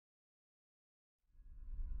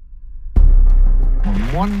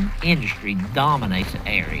one industry dominates an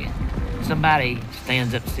area, somebody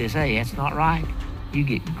stands up and says, hey, that's not right, you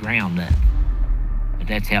get ground up. But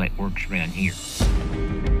that's how it works around here.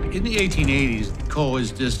 In the 1880s, coal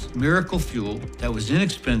was this miracle fuel that was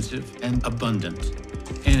inexpensive and abundant.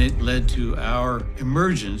 And it led to our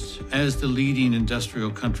emergence as the leading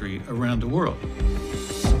industrial country around the world.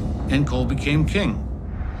 And coal became king.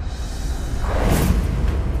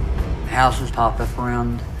 Houses pop up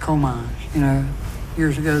around coal mines. You know,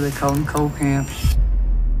 years ago they called them coal camps,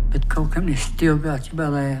 but the coal company still got you by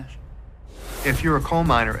the ass. If you're a coal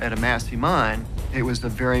miner at a Massey mine, it was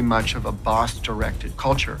very much of a boss-directed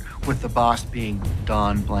culture, with the boss being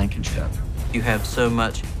Don Blankenship. You have so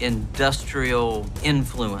much industrial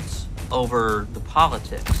influence over the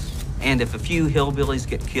politics. And if a few hillbillies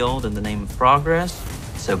get killed in the name of progress,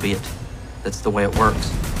 so be it. That's the way it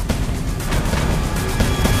works.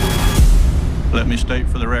 Let me state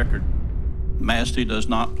for the record, Massey does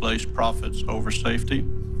not place profits over safety.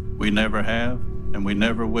 We never have, and we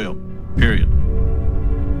never will, period.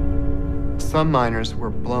 Some miners were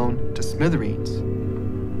blown to smithereens.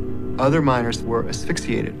 Other miners were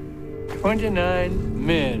asphyxiated. 29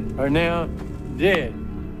 men are now dead.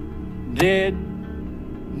 Dead.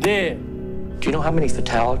 Do you know how many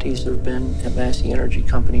fatalities there have been at Massey Energy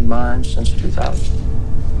Company mines since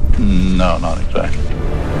 2000? No, not exactly.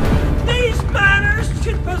 These miners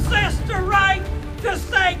should possess the right to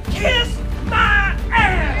say, kiss my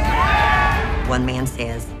ass! One man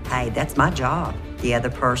says, hey, that's my job. The other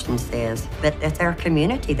person says, but that's our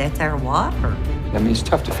community, that's our water. I mean, it's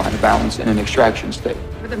tough to find a balance in an extraction state.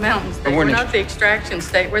 We're the mountain state. We're not the extraction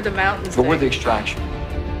state. We're the mountain state. But we're the extraction.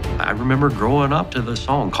 I remember growing up to the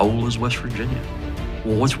song, Coal is West Virginia.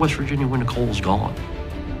 Well, what's West Virginia when the coal's gone?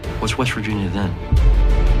 What's West Virginia then?